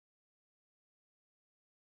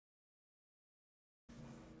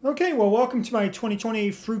Okay, well, welcome to my 2020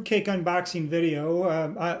 fruitcake unboxing video.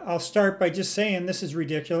 I'll start by just saying this is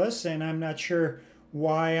ridiculous, and I'm not sure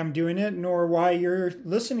why I'm doing it, nor why you're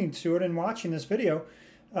listening to it and watching this video,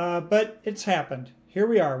 but it's happened. Here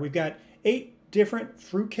we are. We've got 8 different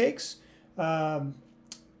fruitcakes. I've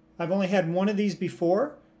only had one of these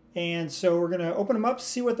before, and so we're going to open them up,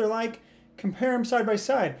 see what they're like, compare them side by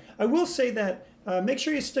side. I will say that make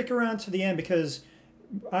sure you stick around to the end, because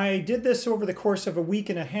I did this over the course of a week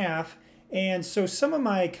and a half, and so some of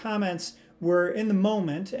my comments were in the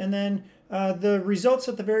moment, and then the results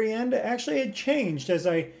at the very end actually had changed as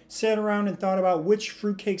I sat around and thought about which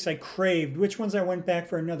fruitcakes I craved, which ones I went back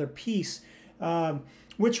for another piece,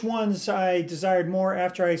 which ones I desired more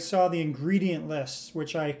after I saw the ingredient lists,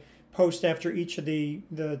 which I post after each of the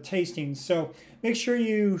tastings. So make sure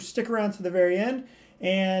you stick around to the very end.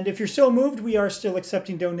 And if you're so moved, we are still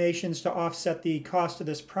accepting donations to offset the cost of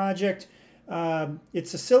this project.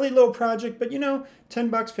 It's a silly little project, but you know, 10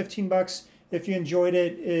 bucks, 15 bucks, if you enjoyed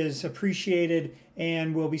it, is appreciated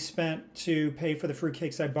and will be spent to pay for the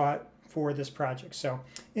fruitcakes I bought for this project. So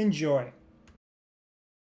enjoy.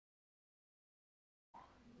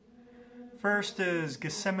 First is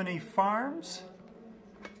Gethsemane Farms.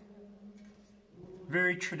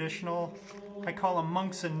 Very traditional. I call them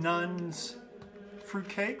monks and nuns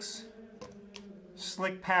fruitcakes.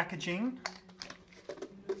 Slick packaging.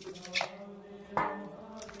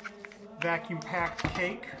 Vacuum packed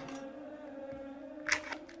cake.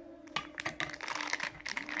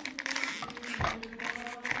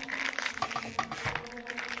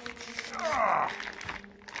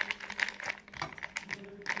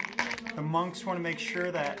 The monks want to make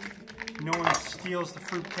sure that no one steals the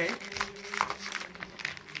fruitcake.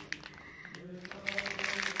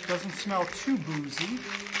 Doesn't smell too boozy.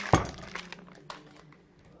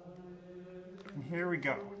 And here we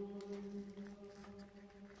go.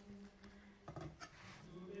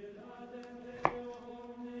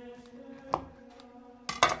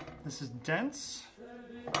 This is dense.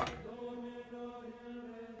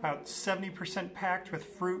 About 70% packed with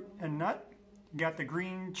fruit and nut. You got the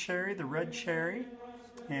green cherry, the red cherry,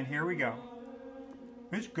 and here we go.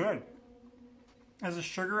 It's good. As a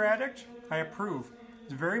sugar addict, I approve.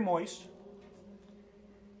 It's very moist.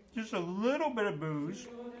 Just a little bit of booze.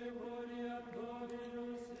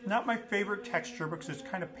 Not my favorite texture because it's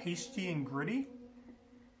kind of pasty and gritty,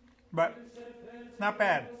 but not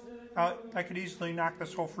bad. I could easily knock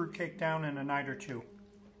this whole fruitcake down in a night or two.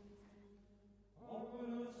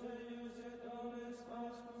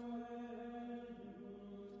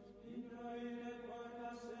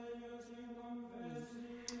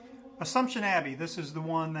 Assumption Abbey, this is the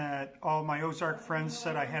one that all my Ozark friends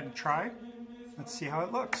said I had to try. Let's see how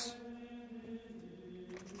it looks.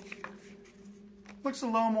 Looks a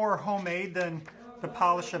little more homemade than the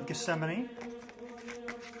polish of Gethsemane.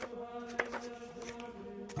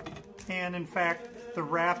 And in fact, the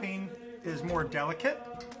wrapping is more delicate.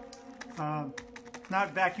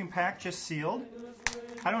 Not vacuum packed, just sealed.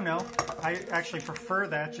 I don't know, I actually prefer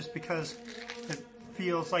that just because it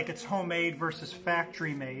feels like it's homemade versus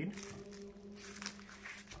factory made.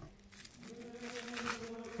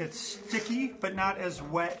 It's sticky, but not as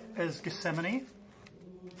wet as Gethsemane.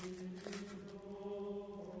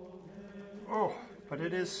 Oh, but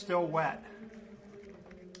it is still wet.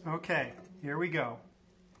 Okay, here we go.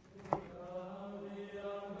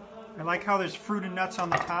 I like how there's fruit and nuts on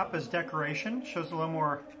the top as decoration. Shows a little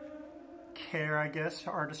more care, I guess,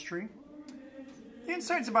 artistry. The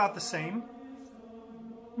inside's about the same.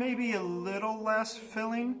 Maybe a little less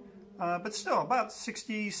filling, but still about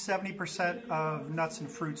 60–70% of nuts and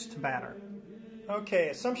fruits to batter. Okay,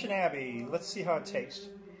 Assumption Abbey. Let's see how it tastes.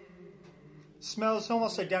 Smells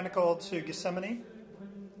almost identical to Gethsemane.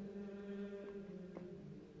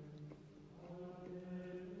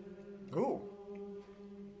 Ooh.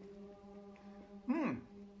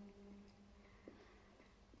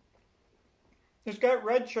 It's got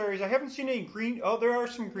red cherries. I haven't seen any green. Oh, there are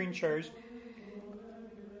some green cherries.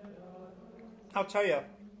 I'll tell you,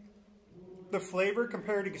 the flavor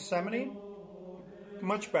compared to Gethsemane,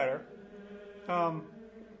 much better.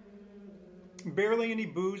 Barely any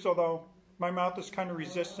booze, although my mouth is kind of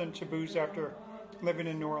resistant to booze after living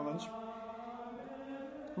in New Orleans.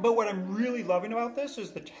 But what I'm really loving about this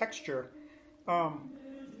is the texture.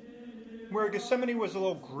 Where Gethsemane was a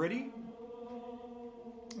little gritty,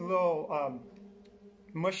 a little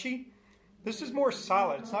mushy, this is more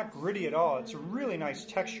solid. It's not gritty at all. It's a really nice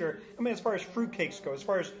texture. I mean, as far as fruitcakes go, as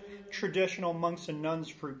far as traditional monks and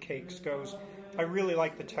nuns fruitcakes goes, I really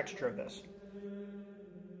like the texture of this.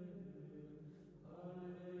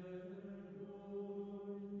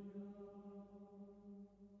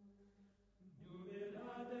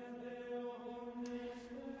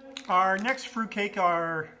 Our next fruitcake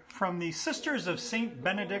are from the Sisters of St.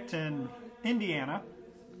 Benedict in Indiana.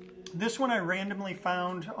 This one I randomly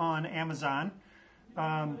found on Amazon.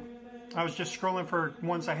 I was just scrolling for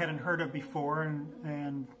ones I hadn't heard of before,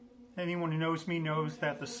 and anyone who knows me knows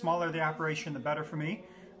that the smaller the operation, the better for me.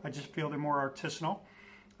 I just feel they're more artisanal.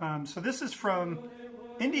 So this is from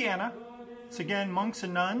Indiana. It's again monks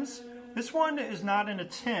and nuns. This one is not in a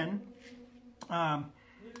tin.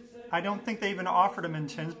 I don't think they even offered them in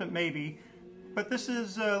tins, but maybe. But this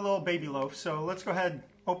is a little baby loaf, so let's go ahead,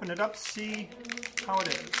 open it up, see how it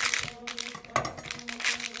is.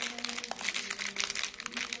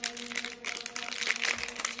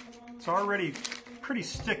 It's already pretty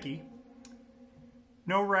sticky.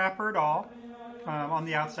 No wrapper at all on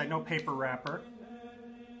the outside, no paper wrapper.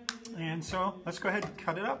 And so let's go ahead and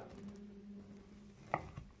cut it up.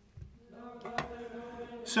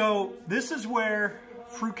 So this is where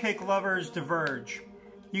fruitcake lovers diverge.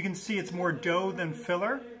 You can see it's more dough than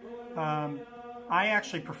filler. I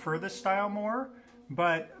actually prefer this style more,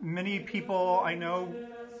 but many people I know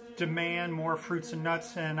demand more fruits and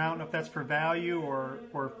nuts, and I don't know if that's for value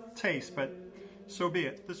or taste, but so be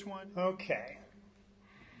it. This one. Okay.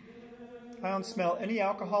 I don't smell any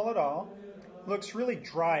alcohol at all. Looks really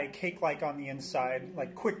dry, cake-like on the inside,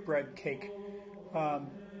 like quick bread cake.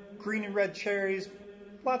 Green and red cherries,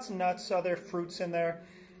 lots of nuts, other fruits in there,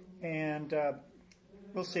 and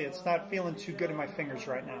we'll see. It's not feeling too good in my fingers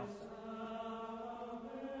right now.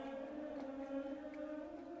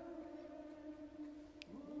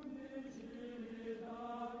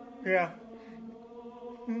 Yeah.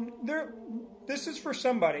 This is for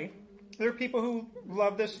somebody. There are people who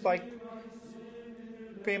love this, like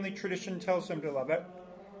family tradition tells them to love it.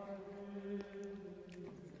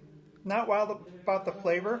 Not wild about the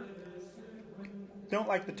flavor. Don't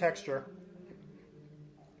like the texture.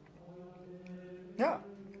 Yeah.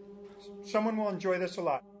 Someone will enjoy this a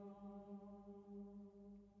lot.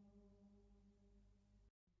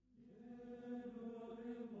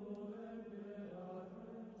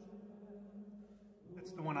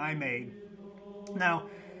 That's the one I made. Now,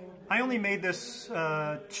 I only made this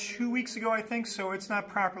 2 weeks ago, I think, so it's not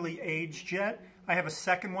properly aged yet. I have a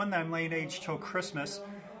second one that I'm laying aged till Christmas.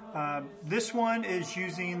 This one is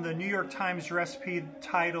using the New York Times recipe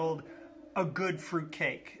titled A Good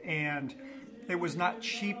Fruitcake, and it was not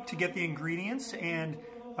cheap to get the ingredients, and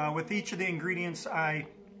with each of the ingredients I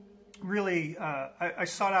really I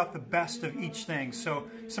sought out the best of each thing. So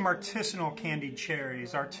some artisanal candied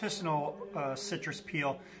cherries, artisanal citrus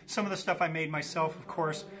peel, some of the stuff I made myself, of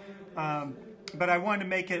course, but I wanted to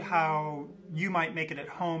make it how you might make it at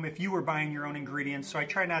home if you were buying your own ingredients. So I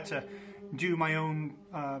try not to do my own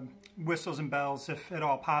whistles and bells if at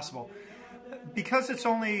all possible. Because it's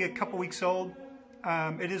only a couple weeks old,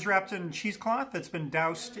 it is wrapped in cheesecloth that's been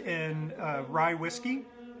doused in rye whiskey,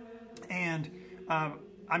 and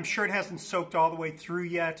I'm sure it hasn't soaked all the way through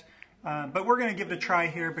yet, but we're going to give it a try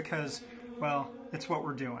here because, well, it's what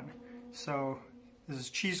we're doing. So this is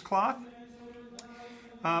cheesecloth.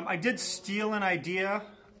 I did steal an idea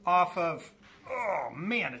off of, oh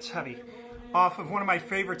man, it's heavy, off of one of my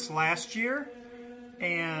favorites last year,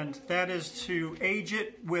 and that is to age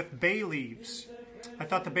it with bay leaves. I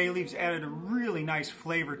thought the bay leaves added a really nice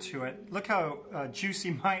flavor to it. Look how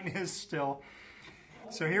juicy mine is still.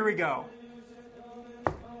 So here we go.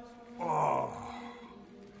 Oh.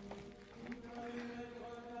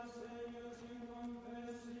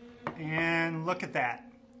 And look at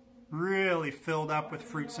that. Really filled up with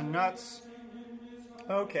fruits and nuts.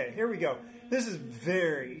 Okay, here we go. This is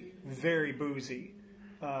very, very boozy.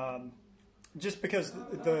 Just because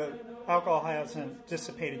the alcohol hasn't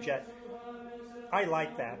dissipated yet. I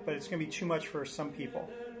like that, but it's going to be too much for some people.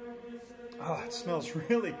 Oh, it smells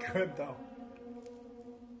really good, though.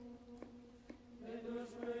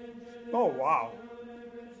 Oh, wow.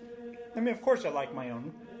 I mean, of course I like my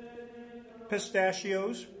own.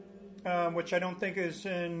 Pistachios, which I don't think is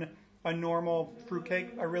in a normal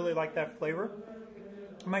fruitcake. I really like that flavor.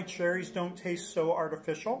 My cherries don't taste so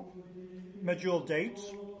artificial. Medjool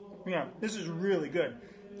dates. Yeah, this is really good.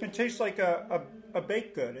 It tastes like a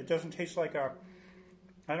baked good. It doesn't taste like a,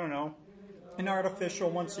 I don't know, an artificial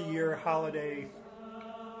once-a-year holiday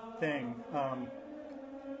thing.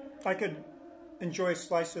 I could enjoy a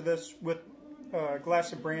slice of this with a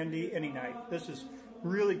glass of brandy any night. This is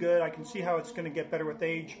really good. I can see how it's going to get better with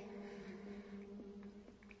age.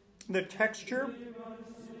 The texture,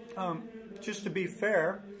 just to be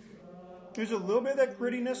fair, there's a little bit of that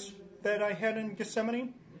grittiness that I had in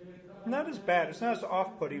Gethsemane. Not as bad. It's not as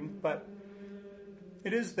off-putting, but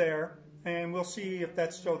it is there, and we'll see if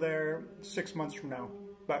that's still there 6 months from now.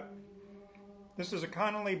 But This is a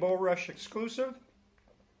Connolly Bull Rush exclusive.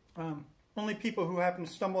 Only people who happen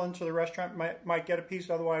to stumble into the restaurant might get a piece.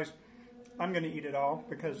 Otherwise, I'm going to eat it all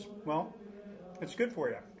because, well, it's good for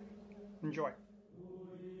you. Enjoy.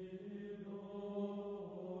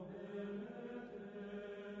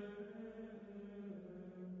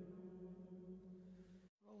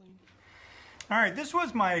 All right, this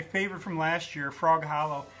was my favorite from last year, Frog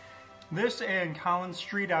Hollow. This and Collins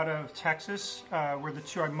Street out of Texas were the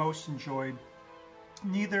two I most enjoyed.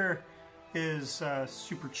 Neither is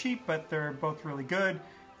super cheap, but they're both really good,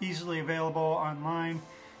 easily available online.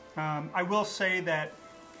 I will say that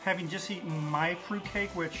having just eaten my fruitcake,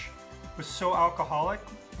 which was so alcoholic,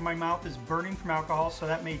 my mouth is burning from alcohol, so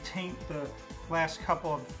that may taint the last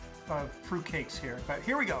couple of fruitcakes here. But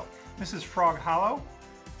here we go. This is Frog Hollow.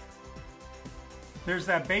 There's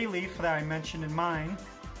that bay leaf that I mentioned in mine.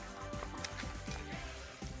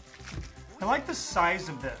 I like the size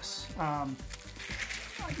of this.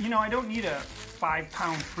 You know, I don't need a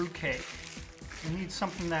 5-pound fruitcake. I need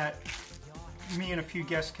something that me and a few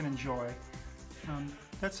guests can enjoy.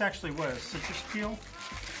 That's actually what, a citrus peel?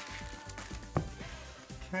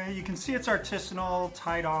 Okay, you can see it's artisanal,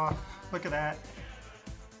 tied off. Look at that.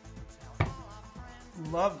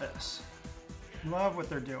 Love this. Love what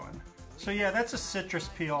they're doing. So yeah, that's a citrus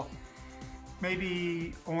peel.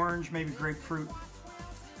 Maybe orange, maybe grapefruit.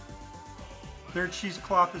 Their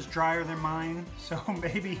cheesecloth is drier than mine, so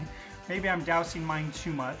maybe I'm dousing mine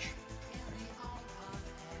too much.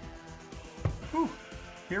 Whew,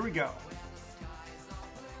 here we go.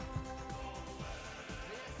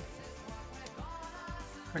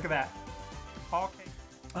 Look at that.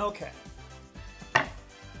 Okay.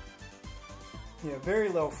 Yeah, very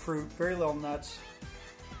low fruit, very little nuts.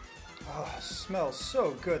 Oh, it smells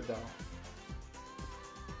so good though.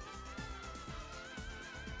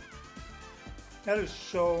 That is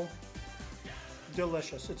so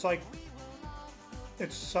delicious. It's like,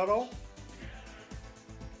 it's subtle.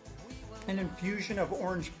 An infusion of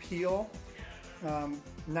orange peel.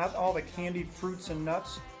 Not all the candied fruits and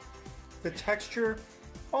nuts. The texture,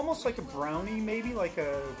 almost like a brownie, maybe like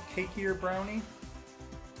a cakier brownie.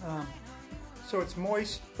 So it's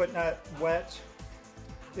moist but not wet.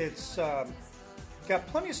 It's got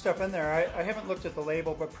plenty of stuff in there. I haven't looked at the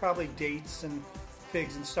label, but probably dates and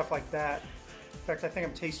figs and stuff like that. In fact, I think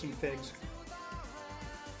I'm tasting figs.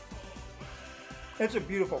 It's a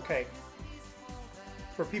beautiful cake.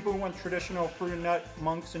 For people who want traditional fruit and nut,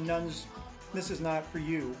 monks and nuns, this is not for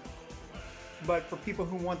you. But for people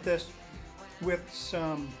who want this with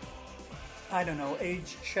some, I don't know,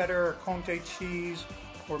 aged cheddar or Comté cheese,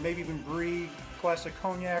 or maybe even brie, glass of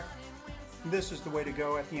cognac, this is the way to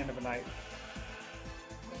go at the end of a night.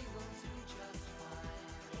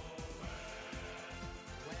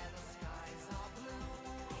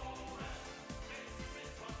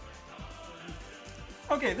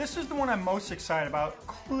 Okay, this is the one I'm most excited about.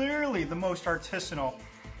 Clearly the most artisanal.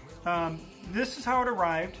 This is how it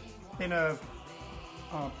arrived, in a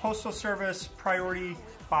Postal Service priority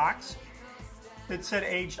box. It said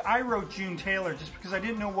aged. I wrote June Taylor just because I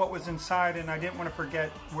didn't know what was inside and I didn't want to forget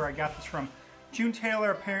where I got this from. June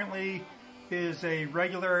Taylor apparently is a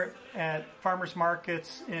regular at farmers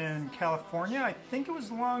markets in California. I think it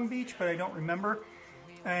was Long Beach, but I don't remember.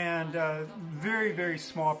 And very, very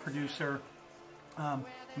small producer.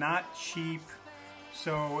 Not cheap.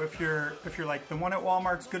 So if you're like, the one at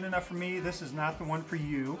Walmart's good enough for me, this is not the one for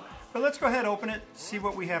you. But let's go ahead, open it, see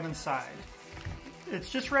what we have inside. It's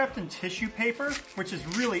just wrapped in tissue paper, which is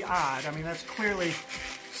really odd. I mean, that's clearly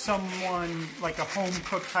someone, like a home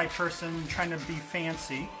cook type person, trying to be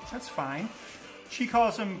fancy. That's fine. She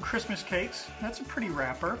calls them Christmas cakes. That's a pretty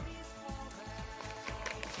wrapper.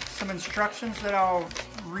 Some instructions that I'll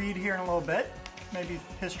read here in a little bit. Maybe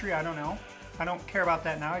history, I don't know. I don't care about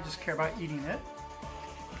that now, I just care about eating it.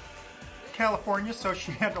 California, so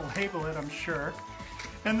she had to label it, I'm sure.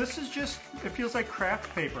 And this is just, it feels like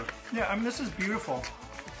craft paper. Yeah, I mean, this is beautiful.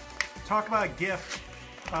 Talk about a gift.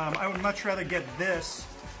 I would much rather get this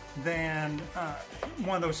than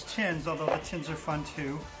one of those tins, although the tins are fun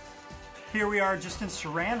too. Here we are just in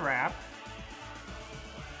saran wrap.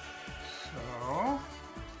 So,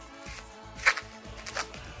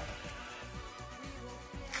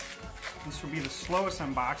 this will be the slowest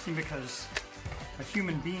unboxing because a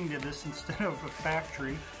human being did this instead of a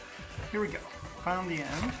factory. Here we go. Found the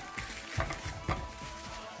end.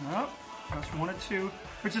 Oh, that's one or two,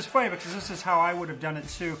 which is funny because this is how I would have done it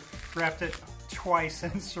too. Wrapped it twice in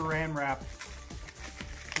saran wrap.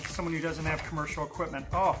 It's someone who doesn't have commercial equipment.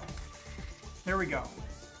 Oh, there we go.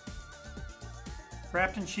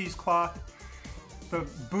 Wrapped in cheesecloth. The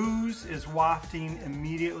booze is wafting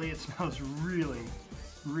immediately. It smells really,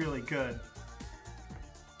 really good.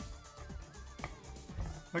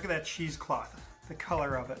 Look at that cheesecloth, the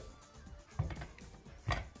color of it.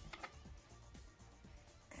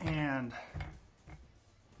 And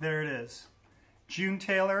there it is. June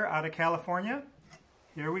Taylor out of California.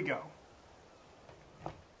 Here we go.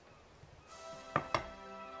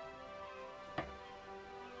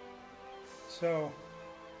 So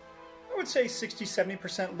I would say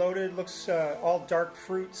 60–70% loaded. Looks all dark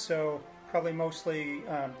fruit, so probably mostly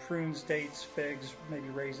prunes, dates, figs, maybe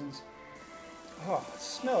raisins. Oh, it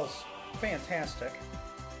smells fantastic.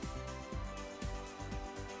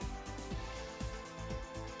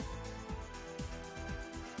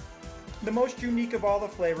 The most unique of all the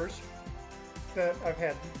flavors that I've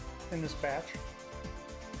had in this batch.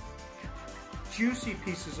 Juicy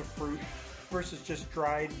pieces of fruit versus just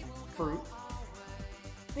dried fruit.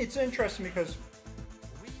 It's interesting because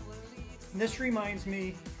this reminds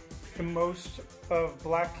me the most of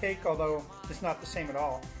black cake, although it's not the same at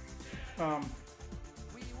all.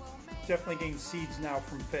 Definitely getting seeds now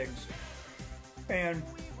from figs. And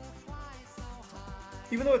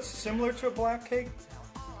even though it's similar to a black cake,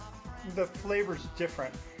 the flavor's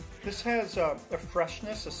different. This has a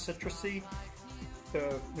freshness, a citrusy,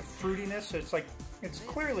 the fruitiness. It's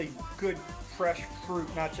clearly good fresh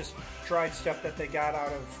fruit, not just dried stuff that they got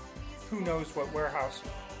out of who knows what warehouse.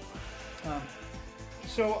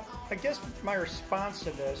 So I guess my response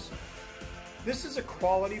to this is a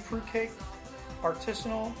quality fruitcake,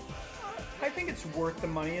 artisanal. I think it's worth the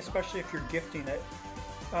money, especially if you're gifting it.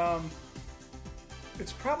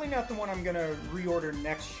 It's probably not the one I'm going to reorder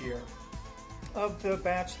next year. Of the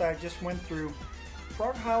batch that I just went through,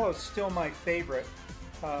 Frog Hollow is still my favorite.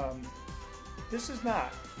 This is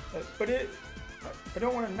not, but I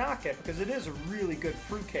don't want to knock it because it is a really good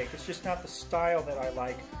fruitcake. It's just not the style that I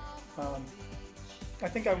like. I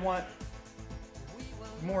think I want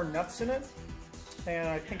more nuts in it, and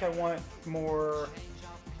I think I want more,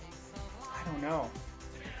 I don't know,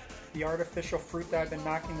 the artificial fruit that I've been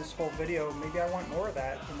knocking this whole video. Maybe I want more of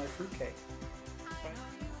that in my fruitcake.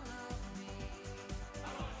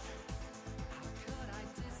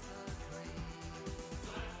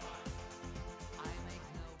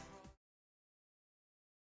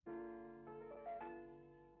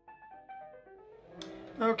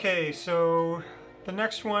 Okay, so the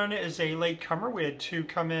next one is a latecomer. We had two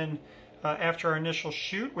come in after our initial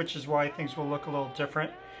shoot, which is why things will look a little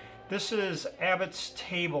different. This is Abbott's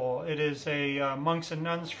Table. It is a monks and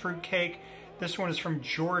nuns fruitcake. This one is from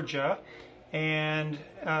Georgia, and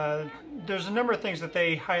there's a number of things that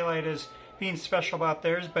they highlight as being special about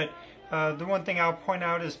theirs, but the one thing I'll point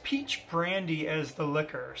out is peach brandy as the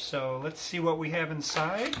liquor. So let's see what we have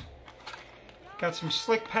inside. Got some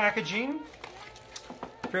slick packaging.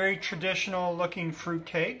 Very traditional looking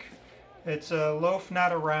fruitcake. It's a loaf,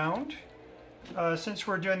 not a round. Since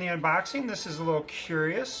we're doing the unboxing, this is a little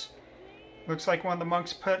curious. Looks like one of the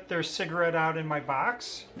monks put their cigarette out in my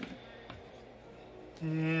box.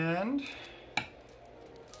 And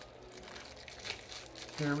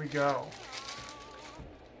there we go.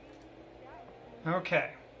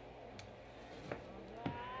 Okay.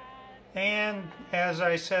 And as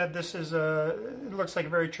I said, this is it looks like a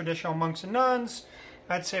very traditional monks and nuns.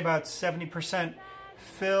 I'd say about 70%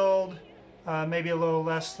 filled, maybe a little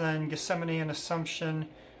less than Gethsemane and Assumption,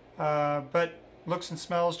 but looks and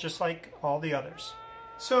smells just like all the others.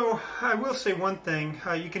 So I will say one thing,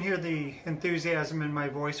 you can hear the enthusiasm in my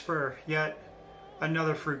voice for yet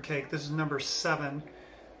another fruitcake. This is number 7.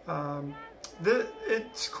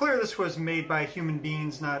 It's clear this was made by human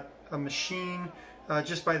beings, not a machine,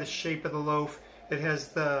 just by the shape of the loaf. It has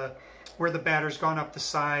where the batter's gone up the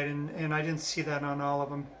side, and I didn't see that on all of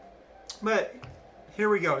them. But here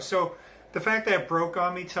we go. So the fact that it broke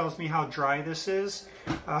on me tells me how dry this is.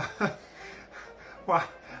 Wow,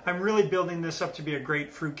 I'm really building this up to be a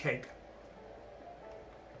great fruitcake.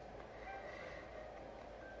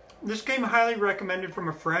 This came highly recommended from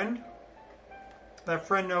a friend. That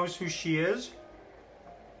friend knows who she is,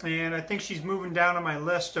 and I think she's moving down on my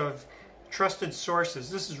list of trusted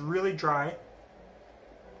sources. This is really dry.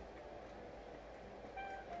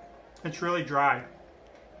 It's really dry.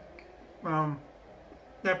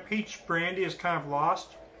 That peach brandy is kind of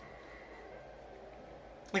lost.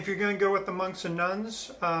 If you're going to go with the monks and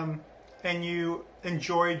nuns and you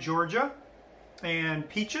enjoy Georgia and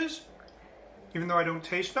peaches, even though I don't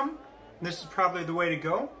taste them, this is probably the way to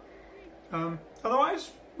go. Otherwise,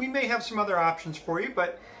 we may have some other options for you,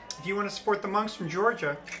 but if you want to support the monks from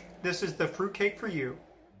Georgia, this is the fruitcake for you.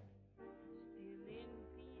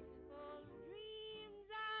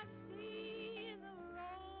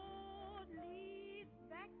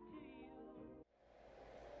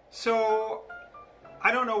 So,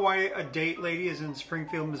 I don't know why a date lady is in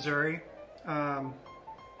Springfield, Missouri,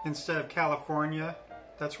 instead of California.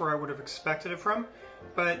 That's where I would have expected it from.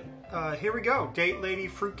 But here we go, date lady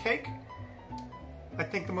fruitcake. I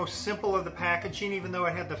think the most simple of the packaging, even though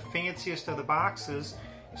it had the fanciest of the boxes.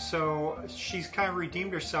 So she's kind of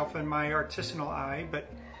redeemed herself in my artisanal eye. But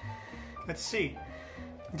let's see.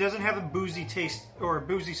 It doesn't have a boozy taste or a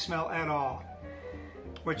boozy smell at all,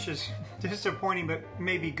 which is disappointing, but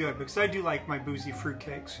maybe good, because I do like my boozy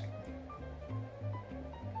fruitcakes.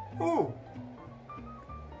 Ooh.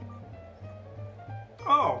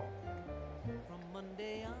 Oh.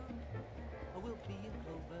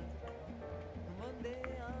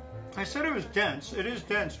 I said it was dense. It is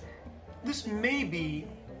dense. This may be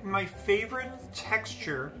my favorite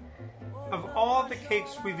texture of all the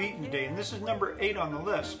cakes we've eaten today, and this is number 8 on the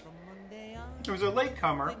list. It was a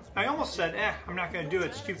latecomer. I almost said, I'm not going to do it.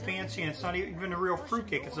 It's too fancy, and it's not even a real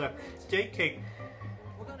fruitcake. It's a date cake.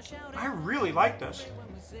 I really like this.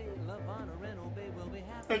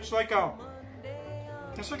 It's like a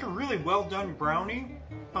really well done brownie.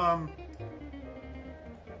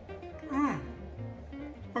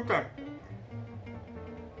 Okay.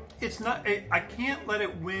 It's not. I can't let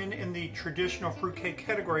it win in the traditional fruitcake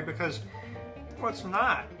category because, well, it's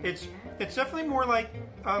not. It's definitely more like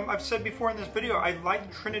I've said before in this video. I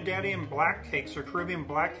like Trinidadian black cakes or Caribbean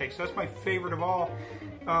black cakes. That's my favorite of all.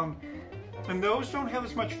 And those don't have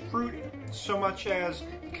as much fruit so much as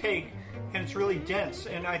cake, and it's really dense.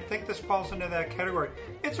 And I think this falls into that category.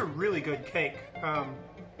 It's a really good cake, and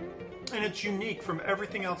it's unique from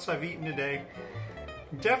everything else I've eaten today.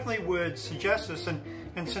 Definitely would suggest this,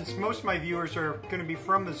 and since most of my viewers are going to be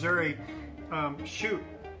from Missouri, shoot,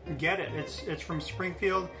 get it. It's from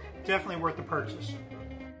Springfield. Definitely worth the purchase.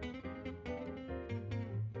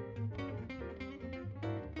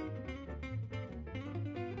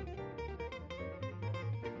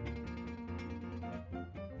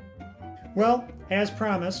 Well, as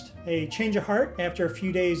promised, a change of heart after a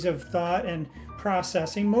few days of thought and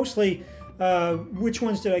processing. Mostly, which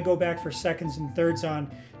ones did I go back for seconds and thirds on?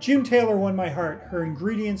 June Taylor won my heart. Her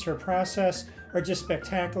ingredients, her process are just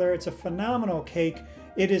spectacular. It's a phenomenal cake.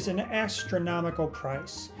 It is an astronomical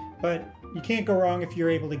price, but you can't go wrong if you're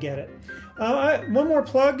able to get it. One more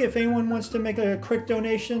plug, if anyone wants to make a quick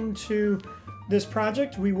donation to this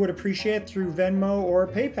project, we would appreciate it through Venmo or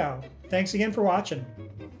PayPal. Thanks again for watching.